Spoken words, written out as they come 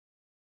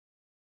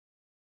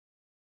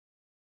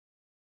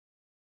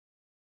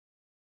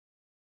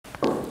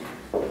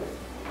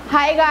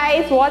Hi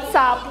guys, what's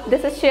up?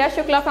 This is Shreya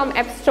Shukla from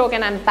Stroke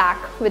and I'm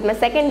back with my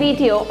second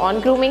video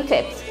on grooming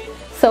tips.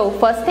 So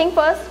first thing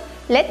first,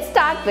 let's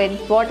start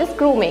with what is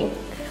grooming.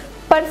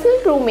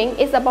 Personal grooming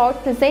is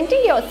about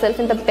presenting yourself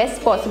in the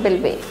best possible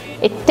way.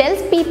 It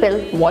tells people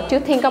what you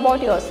think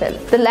about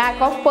yourself. The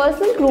lack of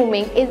personal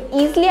grooming is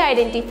easily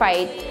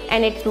identified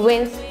and it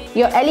ruins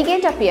your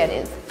elegant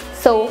appearance.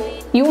 So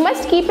you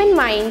must keep in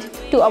mind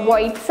to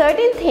avoid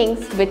certain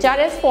things which are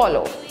as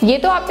follow. ये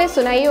तो आपने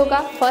सुना ही होगा,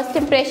 first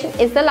impression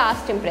is the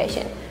last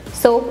impression.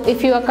 So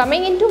if you are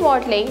coming into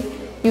modeling,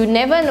 you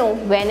never know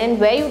when and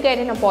where you get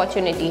an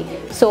opportunity.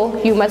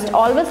 So you must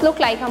always look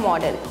like a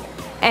model.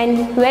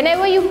 And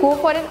whenever you go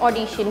for an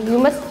audition, you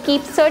must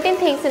keep certain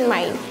things in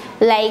mind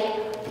like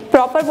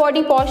proper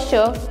body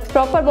posture,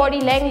 proper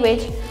body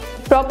language,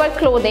 proper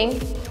clothing,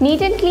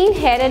 neat and clean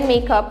hair and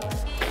makeup,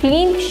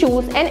 clean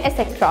shoes and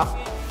etc.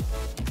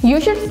 You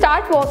should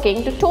start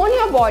working to tone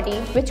your body,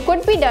 which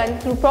could be done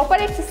through proper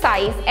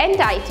exercise and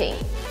dieting.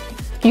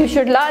 You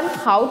should learn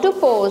how to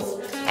pose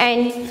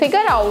and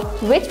figure out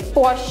which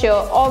posture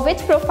or which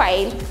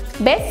profile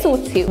best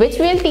suits you, which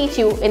we'll teach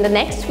you in the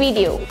next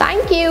video.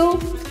 Thank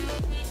you!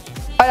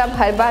 और अब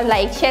हर बार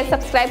like share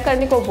subscribe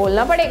करने को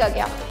बोलना पड़ेगा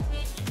क्या?